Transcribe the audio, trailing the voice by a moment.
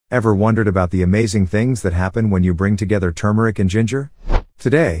Ever wondered about the amazing things that happen when you bring together turmeric and ginger?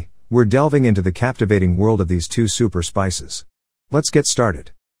 Today, we're delving into the captivating world of these two super spices. Let's get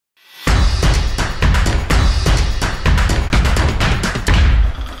started.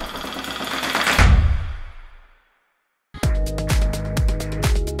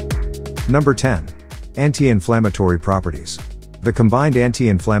 Number 10. Anti-Inflammatory Properties. The combined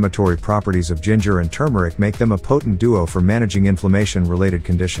anti-inflammatory properties of ginger and turmeric make them a potent duo for managing inflammation-related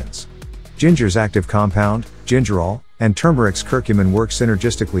conditions. Ginger's active compound, gingerol, and turmeric's curcumin work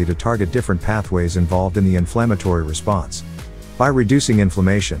synergistically to target different pathways involved in the inflammatory response. By reducing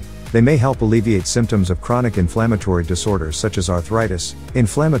inflammation, they may help alleviate symptoms of chronic inflammatory disorders such as arthritis,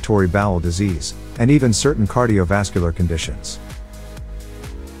 inflammatory bowel disease, and even certain cardiovascular conditions.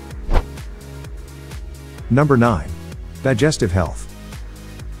 Number 9. Digestive health.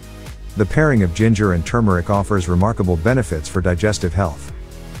 The pairing of ginger and turmeric offers remarkable benefits for digestive health.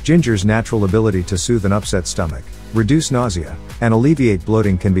 Ginger's natural ability to soothe an upset stomach, reduce nausea, and alleviate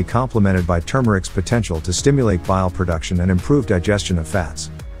bloating can be complemented by turmeric's potential to stimulate bile production and improve digestion of fats.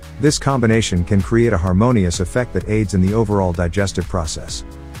 This combination can create a harmonious effect that aids in the overall digestive process.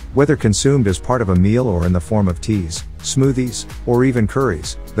 Whether consumed as part of a meal or in the form of teas, smoothies, or even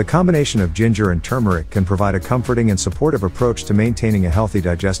curries, the combination of ginger and turmeric can provide a comforting and supportive approach to maintaining a healthy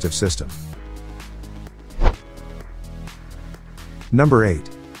digestive system. Number 8.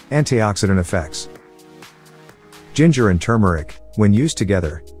 Antioxidant effects. Ginger and turmeric, when used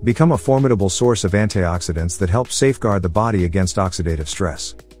together, become a formidable source of antioxidants that help safeguard the body against oxidative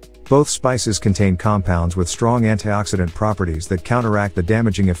stress. Both spices contain compounds with strong antioxidant properties that counteract the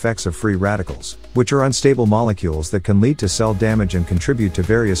damaging effects of free radicals, which are unstable molecules that can lead to cell damage and contribute to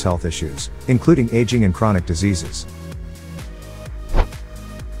various health issues, including aging and chronic diseases.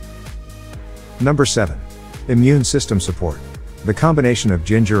 Number 7. Immune system support. The combination of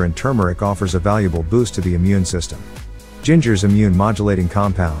ginger and turmeric offers a valuable boost to the immune system. Ginger's immune-modulating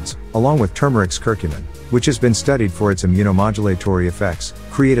compounds, along with turmeric's curcumin, which has been studied for its immunomodulatory effects,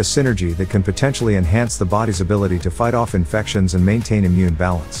 create a synergy that can potentially enhance the body's ability to fight off infections and maintain immune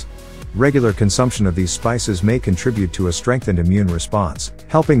balance. Regular consumption of these spices may contribute to a strengthened immune response,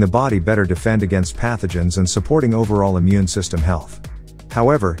 helping the body better defend against pathogens and supporting overall immune system health.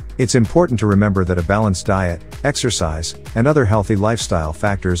 However, it's important to remember that a balanced diet, exercise, and other healthy lifestyle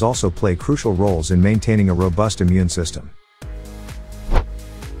factors also play crucial roles in maintaining a robust immune system.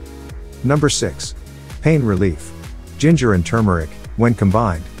 Number 6. Pain relief. Ginger and turmeric, when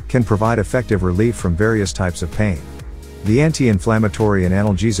combined, can provide effective relief from various types of pain. The anti-inflammatory and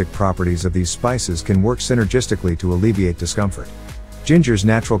analgesic properties of these spices can work synergistically to alleviate discomfort. Ginger's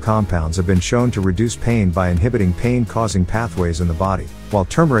natural compounds have been shown to reduce pain by inhibiting pain-causing pathways in the body, while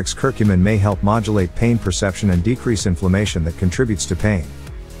turmeric's curcumin may help modulate pain perception and decrease inflammation that contributes to pain.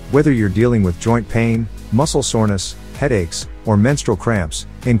 Whether you're dealing with joint pain, muscle soreness, headaches, or menstrual cramps,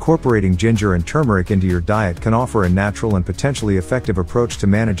 incorporating ginger and turmeric into your diet can offer a natural and potentially effective approach to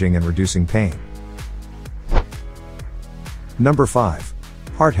managing and reducing pain. Number 5.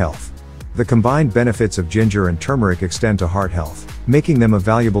 Heart health. The combined benefits of ginger and turmeric extend to heart health, making them a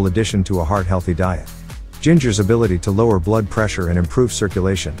valuable addition to a heart-healthy diet. Ginger's ability to lower blood pressure and improve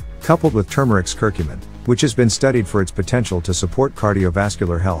circulation, coupled with turmeric's curcumin, which has been studied for its potential to support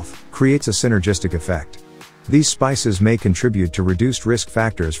cardiovascular health, creates a synergistic effect. These spices may contribute to reduced risk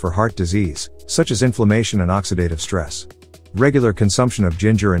factors for heart disease, such as inflammation and oxidative stress. Regular consumption of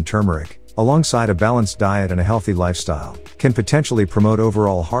ginger and turmeric, alongside a balanced diet and a healthy lifestyle, can potentially promote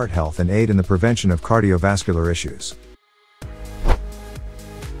overall heart health and aid in the prevention of cardiovascular issues.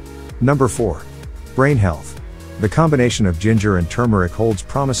 Number 4. Brain health. The combination of ginger and turmeric holds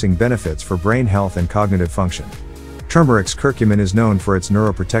promising benefits for brain health and cognitive function. Turmeric's curcumin is known for its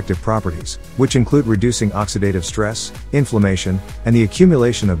neuroprotective properties, which include reducing oxidative stress, inflammation, and the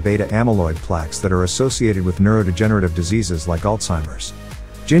accumulation of beta-amyloid plaques that are associated with neurodegenerative diseases like Alzheimer's.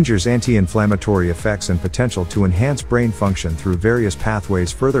 Ginger's anti-inflammatory effects and potential to enhance brain function through various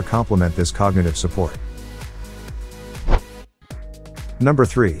pathways further complement this cognitive support. Number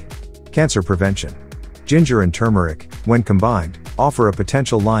 3. Cancer prevention. Ginger and turmeric, when combined, offer a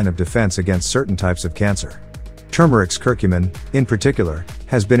potential line of defense against certain types of cancer. Turmeric's curcumin, in particular,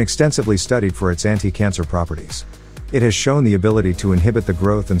 has been extensively studied for its anti-cancer properties. It has shown the ability to inhibit the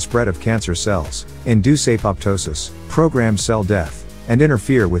growth and spread of cancer cells, induce apoptosis, program cell death, and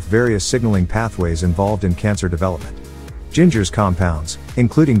interfere with various signaling pathways involved in cancer development. Ginger's compounds,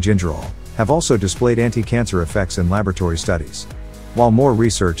 including gingerol, have also displayed anti-cancer effects in laboratory studies. While more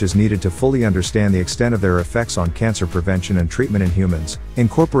research is needed to fully understand the extent of their effects on cancer prevention and treatment in humans,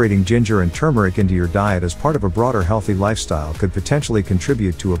 incorporating ginger and turmeric into your diet as part of a broader healthy lifestyle could potentially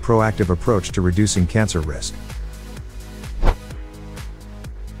contribute to a proactive approach to reducing cancer risk.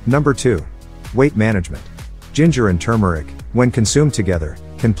 Number 2. Weight management. Ginger and turmeric, when consumed together,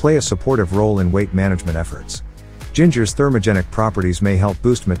 can play a supportive role in weight management efforts. Ginger's thermogenic properties may help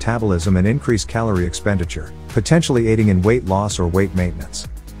boost metabolism and increase calorie expenditure, potentially aiding in weight loss or weight maintenance.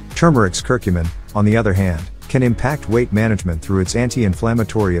 Turmeric's curcumin, on the other hand, can impact weight management through its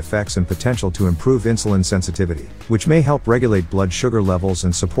anti-inflammatory effects and potential to improve insulin sensitivity, which may help regulate blood sugar levels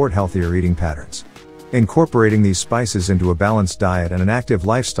and support healthier eating patterns. Incorporating these spices into a balanced diet and an active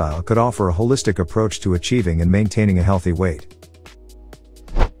lifestyle could offer a holistic approach to achieving and maintaining a healthy weight.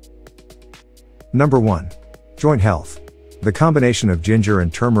 Number 1. Joint health. The combination of ginger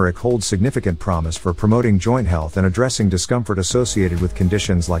and turmeric holds significant promise for promoting joint health and addressing discomfort associated with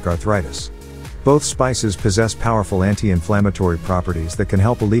conditions like arthritis. Both spices possess powerful anti-inflammatory properties that can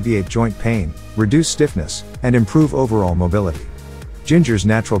help alleviate joint pain, reduce stiffness, and improve overall mobility. Ginger's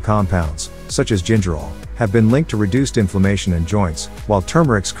natural compounds, such as gingerol, have been linked to reduced inflammation in joints, while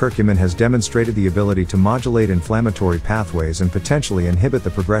turmeric's curcumin has demonstrated the ability to modulate inflammatory pathways and potentially inhibit the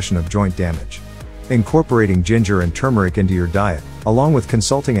progression of joint damage. Incorporating ginger and turmeric into your diet, along with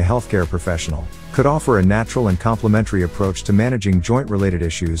consulting a healthcare professional, could offer a natural and complementary approach to managing joint-related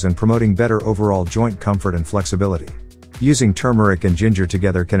issues and promoting better overall joint comfort and flexibility. Using turmeric and ginger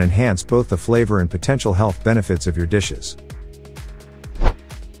together can enhance both the flavor and potential health benefits of your dishes.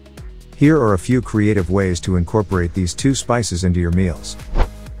 Here are a few creative ways to incorporate these two spices into your meals.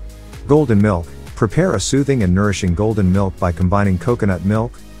 Golden milk. Prepare a soothing and nourishing golden milk by combining coconut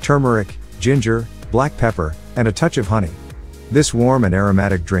milk, turmeric, ginger, black pepper, and a touch of honey. This warm and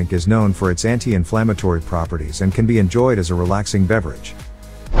aromatic drink is known for its anti-inflammatory properties and can be enjoyed as a relaxing beverage.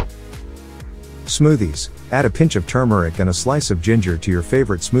 Smoothies. Add a pinch of turmeric and a slice of ginger to your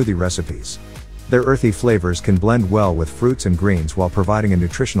favorite smoothie recipes. Their earthy flavors can blend well with fruits and greens while providing a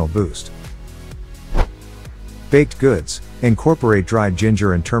nutritional boost. Baked goods. Incorporate dried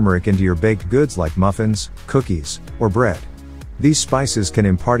ginger and turmeric into your baked goods like muffins, cookies, or bread. These spices can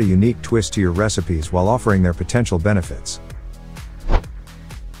impart a unique twist to your recipes while offering their potential benefits.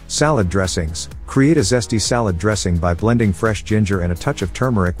 Salad dressings. Create a zesty salad dressing by blending fresh ginger and a touch of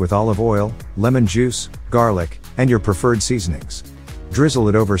turmeric with olive oil, lemon juice, garlic, and your preferred seasonings. Drizzle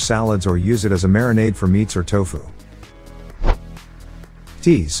it over salads or use it as a marinade for meats or tofu.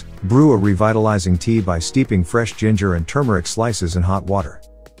 Teas. Brew a revitalizing tea by steeping fresh ginger and turmeric slices in hot water.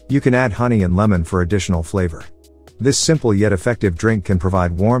 You can add honey and lemon for additional flavor. This simple yet effective drink can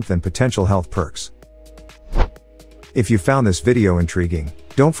provide warmth and potential health perks. If you found this video intriguing,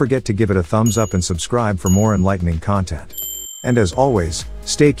 don't forget to give it a thumbs up and subscribe for more enlightening content. And as always,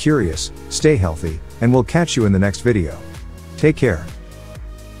 stay curious, stay healthy, and we'll catch you in the next video. Take care.